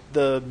 Mm-hmm.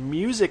 The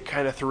music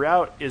kind of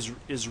throughout is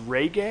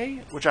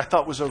reggae, which I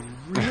thought was a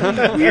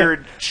really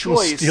weird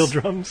choice. Steel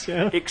drums,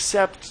 yeah.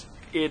 Except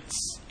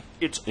it's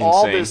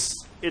all Insane.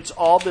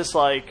 this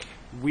like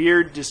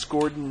weird,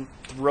 discordant,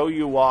 throw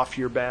you off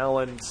your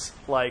balance.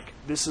 Like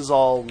this is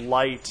all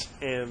light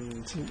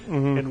and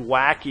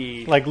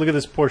wacky. Like, look at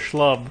this poor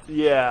schlub.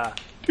 Yeah.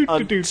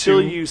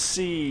 Until you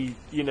see,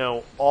 you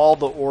know, all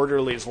the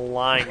orderlies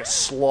lying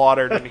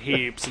slaughtered in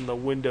heaps and the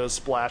windows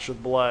splashed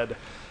with blood.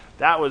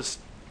 That was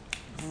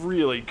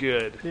really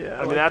good. Yeah, I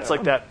mean, like that's that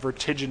like that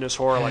vertiginous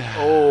horror, like,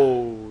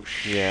 oh,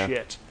 Yeah.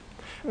 shit.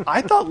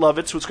 I thought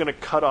Lovitz was going to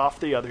cut off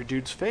the other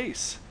dude's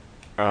face.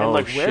 Oh,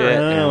 like, shit. wear it.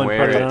 And Oh,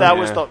 wear and it. put it That on.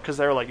 was Yeah. because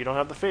they were like, you don't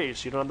have the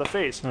face, you don't have the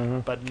face.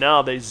 But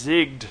no, they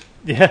zigged.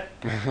 Yeah.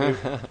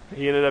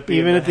 He ended up being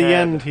Even the at the head.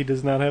 end, he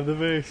does not have the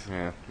face.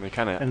 Yeah, they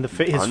kind of And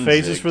his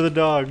face is for the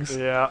dogs.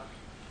 Yeah,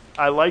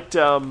 I liked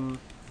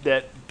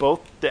that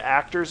both the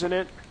actors in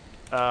it,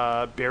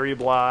 Barry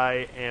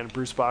Bly and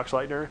Bruce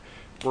Boxleitner,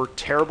 were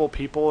terrible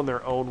people in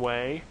their own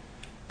way,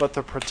 but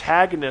the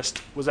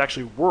protagonist was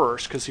actually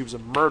worse because he was a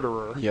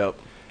murderer, Yep.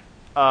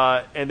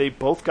 and they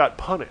both got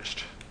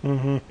punished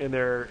in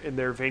their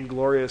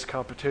vainglorious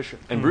competition.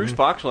 And Bruce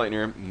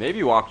Boxleitner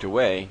maybe walked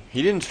away.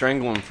 He didn't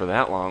strangle him for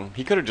that long.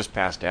 He could have just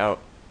passed out.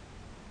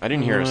 I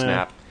didn't hear a Yeah.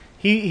 snap.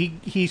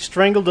 He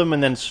strangled him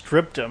and then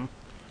stripped him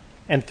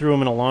and threw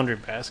him in a laundry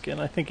basket.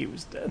 And I think he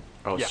was dead.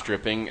 Oh, Yeah.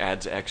 stripping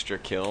adds extra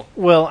kill.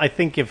 Well, I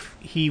think if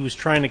he was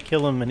trying to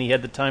kill him and he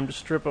had the time to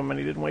strip him and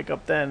he didn't wake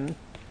up then,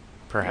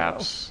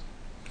 Perhaps.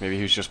 Maybe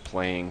he was just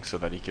playing so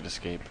that he could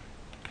escape.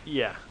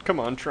 Yeah, Come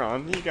on,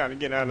 Tron. You gotta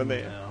get out of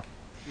there. no.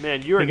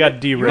 man, you were He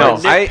got you were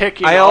derailed. No, I-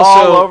 nitpicking I all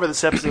also- over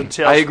this episode. Of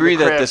Tales I from agree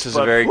the that Crypt, this is a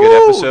but, very good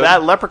whoo, episode.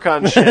 That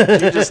leprechaun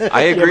shit. You just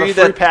I you have agree a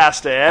free that-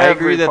 pass to I every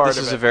agree that part this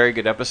of is it. a very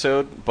good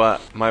episode,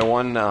 but my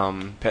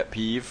one pet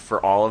peeve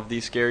for all of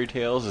these scary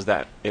tales is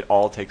that it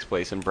all takes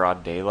place in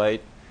broad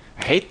daylight.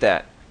 I hate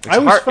that. It's, I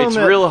always found it's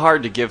that- real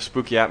hard to give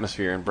spooky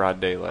atmosphere in broad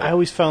daylight. I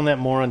always found that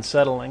more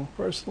unsettling,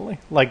 personally.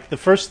 Like, the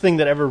first thing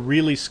that ever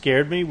really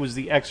scared me was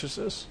The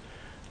Exorcist.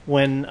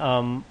 When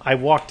I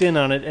walked in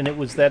on it, and it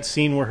was that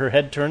scene where her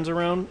head turns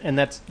around, and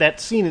that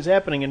scene is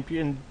happening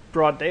in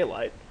broad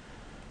daylight.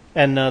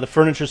 And the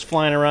furniture's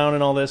flying around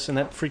and all this, and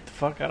that freaked the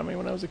fuck out of me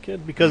when I was a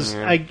kid. Because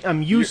Yeah.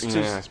 I'm used to...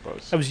 Yeah, I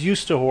suppose. I was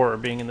used to horror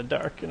being in the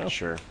dark, you know?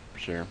 Sure.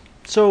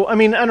 So, I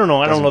mean, I don't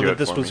know. I don't Doesn't know do that it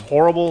this for was me.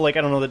 horrible. Like,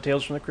 I don't know that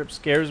Tales from the Crypt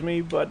scares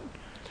me, but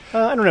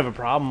I don't have a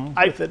problem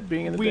with it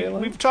being in the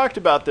daylight. We've talked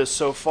about this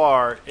so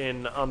far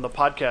on the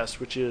podcast,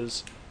 which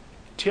is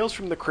Tales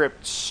from the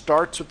Crypt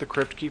starts with the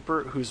Crypt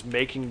Keeper who's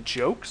making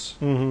jokes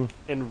and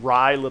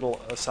wry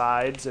little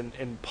asides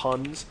and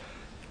puns.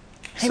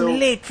 So,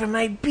 late for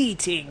my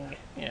beating.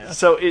 Yeah.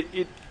 so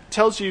it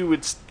tells you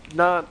it's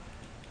not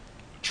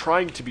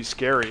trying to be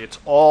scary. It's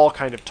all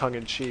kind of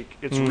tongue-in-cheek.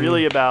 It's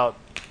really about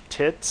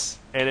tits,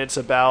 and it's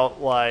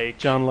about, like,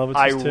 John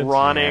Lovitz's tits.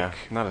 ironic Yeah,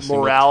 not a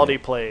single morality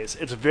tit. plays.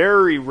 It's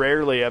very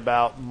rarely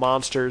about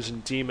monsters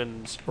and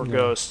demons or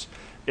ghosts.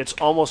 It's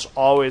almost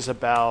always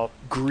about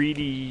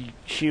greedy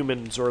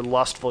humans or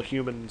lustful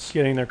humans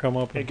Getting their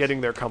comeuppance. and getting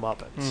their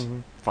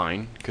comeuppance.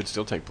 Fine. Could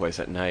still take place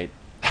at night.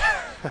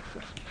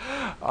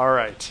 All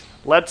right,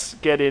 let's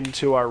get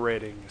into our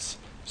ratings.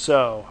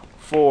 So,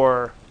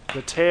 for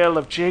The Tale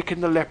of Jake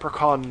and the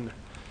Leprechaun,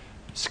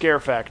 scare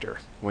factor.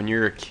 When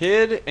you're a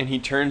kid and he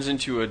turns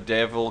into a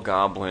devil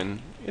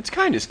goblin, it's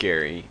kind of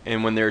scary.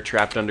 And when they're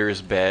trapped under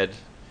his bed,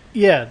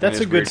 Yeah, that's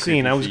his a weird, good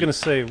scene. creepy I was feet. going to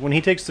say, when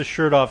he takes the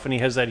shirt off and he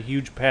has that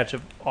huge patch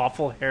of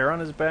awful hair on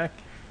his back,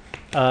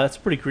 It's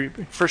pretty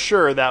creepy. For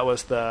sure, that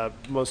was the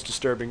most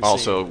disturbing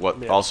Also, scene.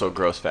 what? Yeah. Also,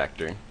 gross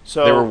factor.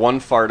 So- they were one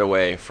fart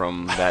away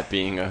from that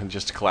being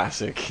just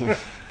classic.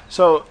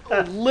 So,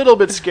 a little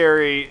bit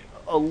scary,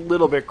 a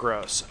little bit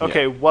gross.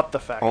 Okay, Yeah. what the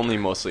fact? Only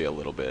mostly a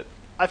little bit.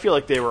 I feel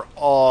like they were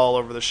all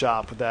over the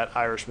shop with that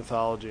Irish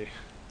mythology.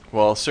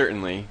 Well,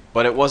 certainly,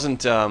 but it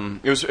wasn't.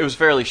 It was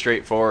fairly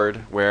straightforward.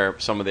 Where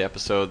some of the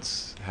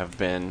episodes have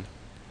been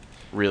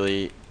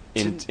really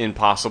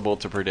impossible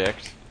to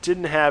predict.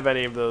 Didn't have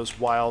any of those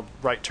wild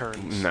right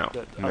turns No,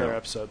 that no. other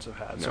episodes have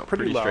had. So No,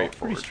 pretty pretty low.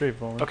 straightforward. Pretty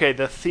straightforward. Okay,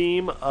 the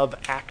theme of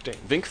acting.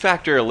 Vink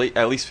factor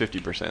at least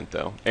 50%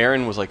 though.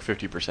 Aaron was like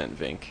 50%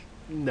 Vink.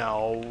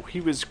 No, he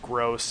was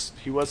gross.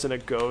 He wasn't a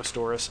ghost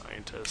or a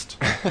scientist.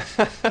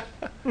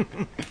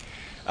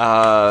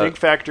 Think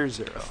factor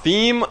 0.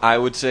 Theme, I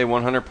would say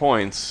 100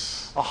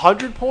 points.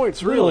 100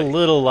 points, really.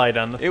 Little light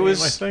on the theme,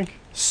 was- I think.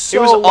 So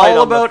It was light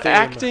all on the about theme.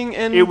 acting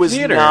and It was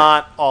theater.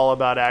 not all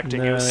about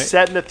acting. It No, was it-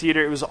 set in a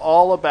theater. It was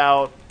all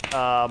about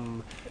a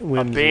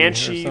Whimsy or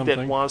banshee that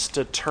something. wants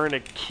to turn a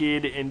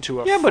kid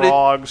into a Yeah, but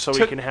frog it so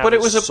took, he can have but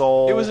it his was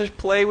soul. It was a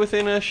play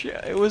within a.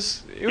 It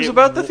was It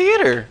about the w-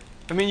 theater.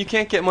 I mean, you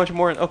can't get much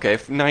more. Okay,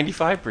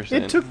 95%.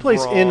 It took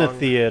place in a Wrong.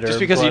 theater. just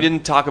because you but-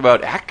 didn't talk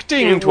about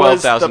acting It was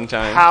 12,000 the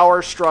times.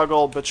 power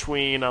struggle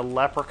between a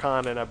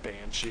leprechaun and a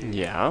banshee.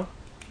 Yeah,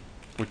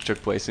 which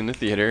took place in the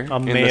theater A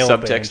in the male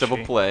subtext of a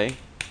banshee. play.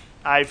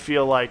 I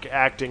feel like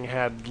acting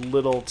had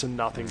little to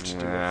nothing to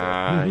do with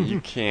it. You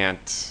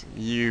can't.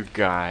 You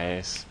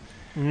guys.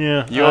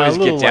 Yeah, You a always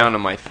little get down light.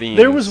 on my themes.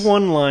 There was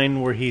one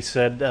line where he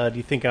said, "Do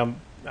you think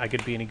I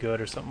could be any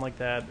good?" or something like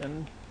that,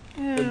 and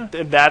And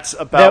that's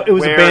about It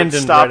was where it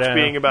abandoned stopped right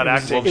being about it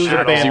was- acting. it was at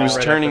all. abandoned He was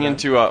right turning after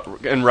into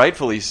a, and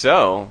rightfully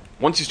so.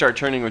 Once you start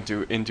turning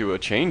into a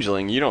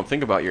changeling, you don't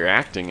think about your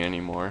acting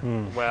anymore.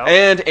 Well,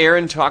 And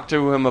Aaron talked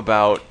to him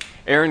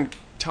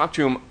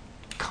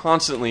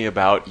constantly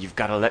about you've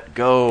got to let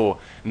go.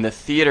 And the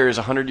theater is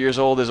 100 years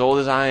old as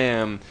I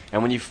am.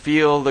 And when you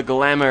feel the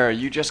glamour,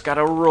 you just got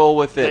to roll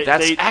with it.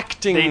 That's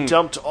acting. They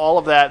dumped all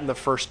of that in the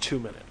first 2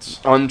 minutes.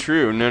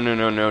 Untrue.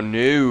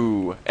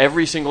 No.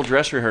 Every single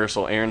dress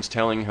rehearsal, Aaron's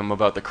telling him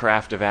about the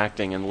craft of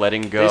acting and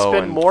letting go They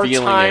spent and more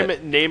feeling time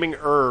it. naming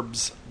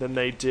herbs than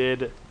they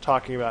did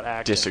talking about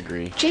acting.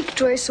 Disagree. Jake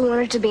Joyce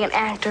wanted to be an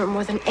actor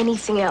more than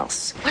anything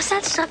else. What's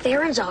that stuff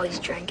Aaron's always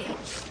drinking?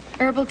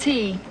 Herbal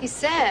tea. He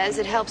says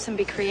it helps him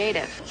be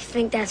creative. You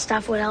think that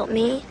stuff would help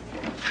me?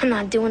 I'm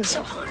not doing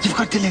so hard. You've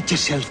got to let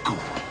yourself go.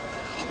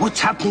 What's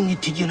happening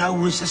to you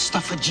now is the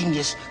stuff of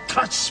genius.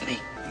 Trust me.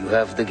 You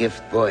have the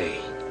gift, boy.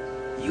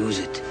 Use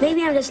it.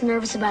 Maybe I'm just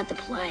nervous about the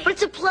play. But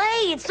it's a play.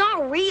 It's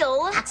not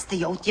real. That's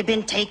the oath you've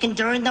been taking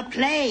during the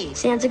play.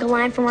 Sounds like a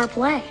line from our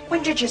play.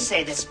 When did you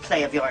say this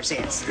play of yours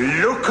is?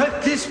 Look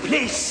at this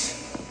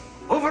place.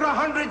 Over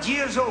 100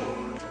 years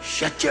old.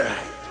 Shut your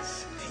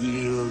eyes.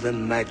 Feel the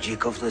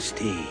magic of the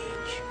stage.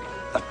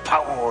 The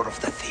power of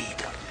the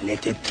theater.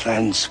 Let it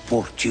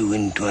transport you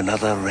into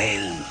another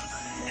realm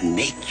and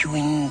make you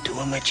into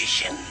a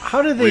magician.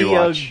 how did they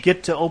Rewatch.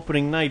 get to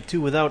opening night too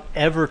without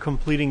ever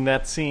completing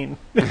that scene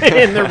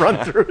in their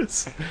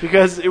run-throughs?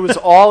 Because it was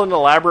all an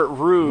elaborate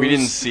ruse We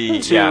didn't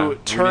see- to yeah, we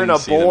turn didn't a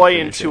see them boy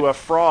finish into it. a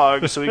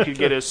frog so he could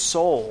get his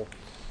soul.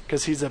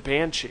 Because he's a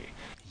banshee.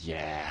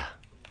 Yeah.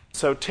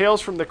 So, Tales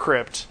from the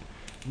Crypt.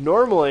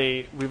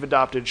 Normally, we've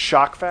adopted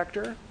shock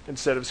factor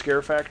instead of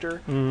scare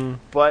factor.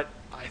 But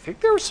I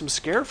think there was some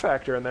scare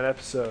factor in that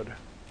episode.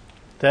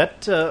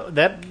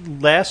 That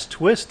last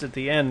twist at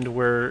the end,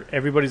 where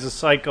everybody's a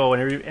psycho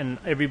and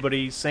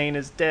everybody sane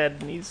is dead,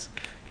 and he's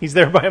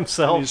there by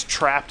himself. He's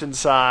trapped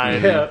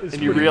inside. Yeah, it's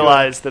and you pretty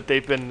realize that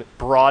they've been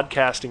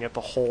broadcasting it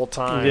the whole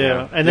time.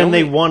 Yeah, and The then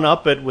they only- one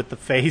up it with the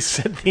face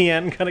at the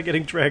end, kind of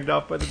getting dragged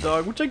off by the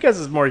dog, which I guess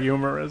is more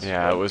humorous.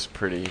 Yeah, it was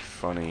pretty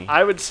funny.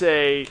 I would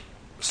say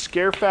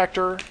scare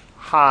factor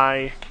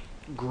high,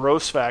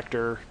 gross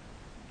factor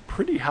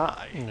pretty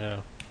high.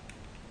 Yeah.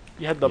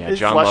 You had the Yeah,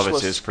 John Lovitz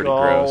fleshless is pretty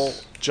skull,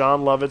 gross.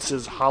 John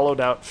Lovitz's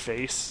hollowed out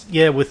face.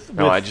 Yeah, with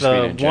No, I just mean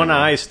in one general.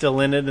 eye still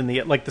in it, and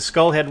the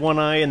skull had one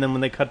eye, and then when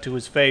they cut to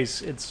his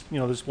face, it's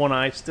there's one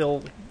eye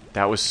still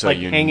That was so like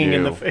you hanging knew.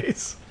 in the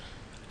face.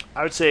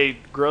 I would say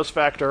gross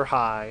factor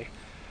high.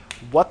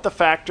 What the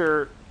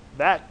factor?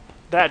 That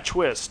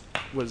twist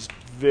was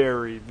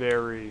very,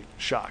 very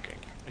shocking.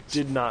 I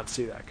did not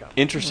see that coming.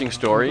 Interesting I'm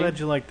story. glad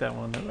you like that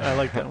one. I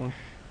like that one.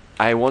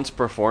 I once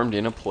performed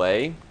in a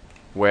play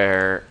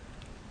where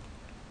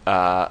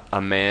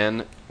a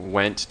man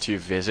went to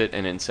visit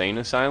an insane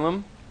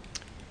asylum,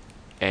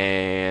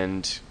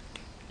 and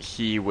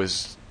he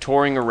was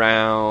touring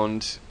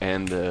around,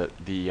 and the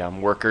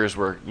workers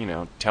were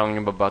telling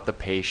him about the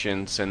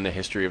patients and the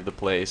history of the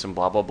place and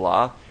blah blah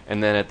blah.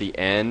 And then at the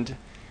end,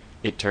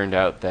 it turned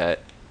out that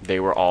they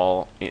were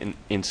all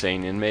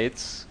insane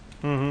inmates,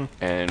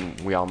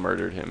 and we all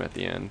murdered him at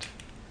the end.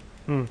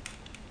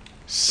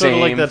 Sort of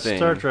like that thing.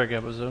 Star Trek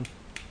episode.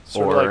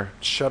 Sort or of like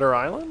Shutter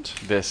Island.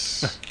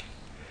 this.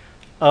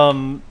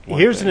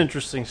 Here's thing. an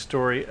interesting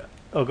story.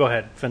 Oh, go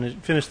ahead.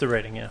 Finish the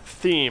rating. Yeah.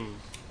 Theme.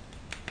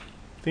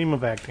 Theme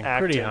of acting.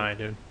 Pretty Acting. high,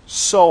 dude.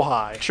 So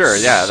high. Sure,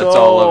 yeah, that's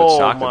all Lovitz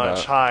talked So about.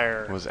 much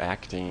higher Was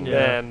acting.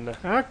 than...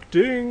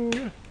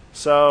 Acting.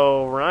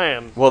 So,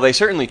 Ryan, Well, they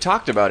certainly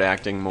talked about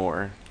acting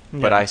more,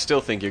 but Yeah. I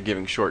still think you're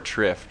giving short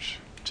shrift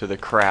to the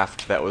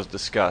craft that was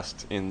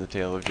discussed in The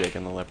Tale of Jake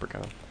and the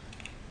Leprechaun.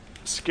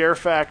 scare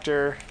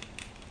factor,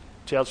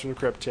 Tales from the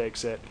Crypt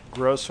takes it.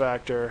 Gross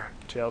factor,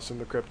 Tales from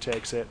the Crypt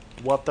takes it.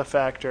 What the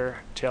factor,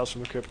 Tales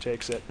from the Crypt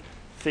takes it.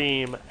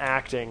 Theme,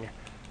 acting,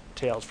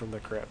 Tales from the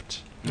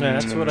Crypt. Yeah,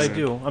 that's what I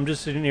do. I'm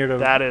just sitting here to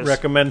That is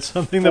recommend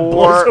something that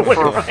blows 4 away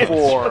for Ryan's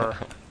 4.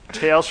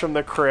 Tales from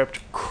the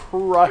Crypt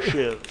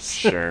crushes.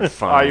 Sure,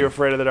 fine. Are You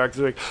Afraid of the Dark?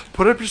 This week.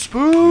 Put up your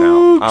spooks!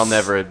 No, I'll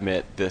never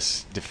admit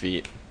this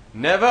defeat.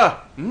 Never!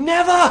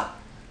 Never!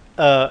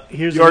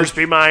 Here's Yours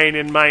be mine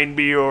and mine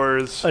be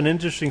yours. an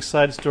interesting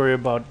side story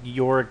about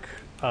Yorick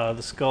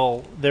the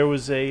Skull. There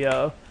was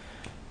a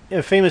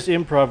famous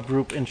improv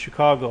group in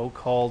Chicago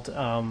called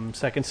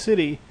Second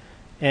City,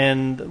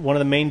 and one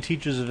of the main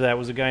teachers of that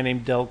was a guy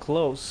named Del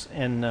Close.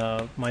 And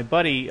my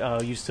buddy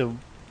used to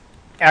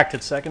act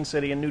at Second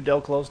City and knew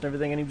Del Close and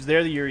everything, and he was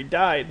there the year he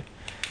died.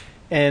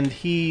 And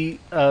he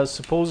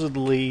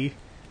supposedly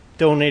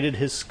donated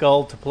his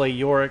skull to play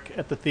Yorick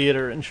at the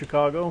theater in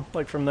Chicago,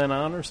 like from then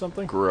on or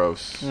something.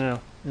 Gross. Yeah,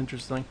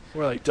 interesting.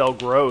 We're like Del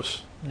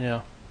Gross.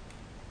 Yeah.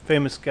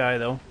 Famous guy,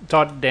 though.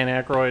 Taught Dan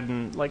Aykroyd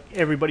and, like,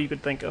 everybody you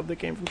could think of that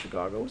came from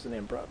Chicago was an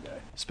improv guy.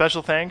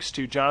 Special thanks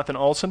to Jonathan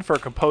Olson for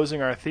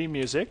composing our theme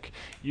music.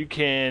 You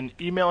can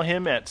email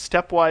him at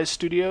Stepwise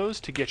Studios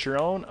to get your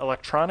own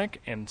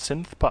electronic and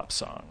synth pop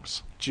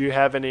songs. Do you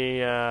have any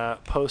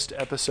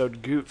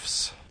post-episode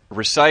goofs?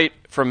 Recite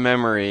from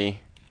memory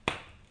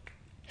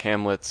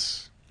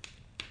Hamlet's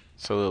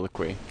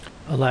soliloquy.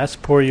 Alas,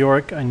 poor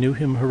Yorick, I knew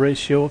him,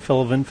 Horatio, a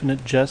fellow of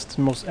infinite jest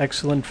and most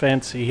excellent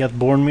fancy. He hath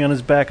borne me on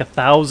his back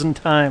 1,000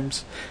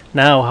 times.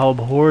 Now, how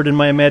abhorred in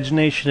my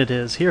imagination it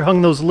is. Here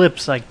hung those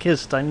lips I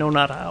kissed, I know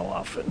not how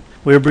often.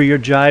 Where be your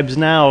jibes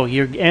now,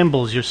 your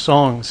ambles, your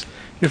songs,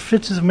 your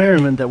fits of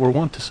merriment that were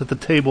wont to set the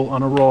table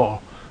on a raw?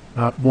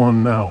 Not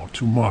one now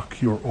to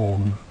mock your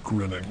own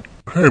grinning.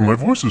 Hey, my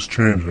voice is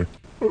changing.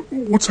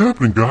 What's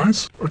happening,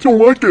 guys? I don't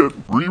like it.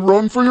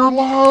 Rerun for your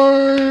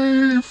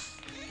life!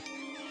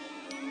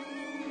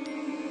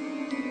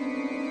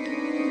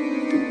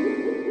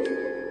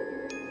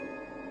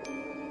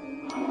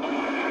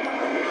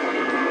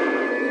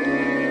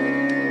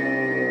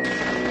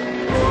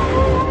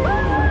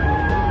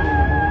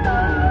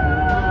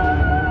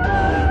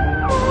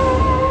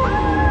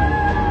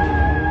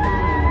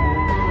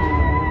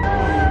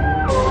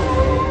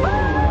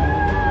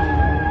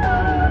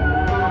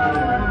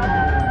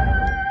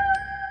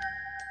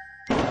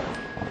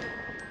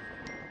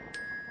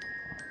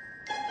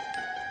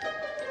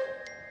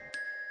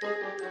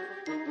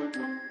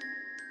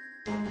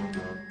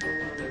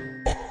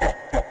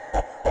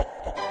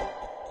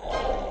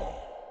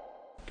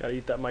 Gotta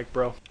eat that mic,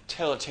 bro.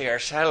 Tell it to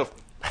yourself.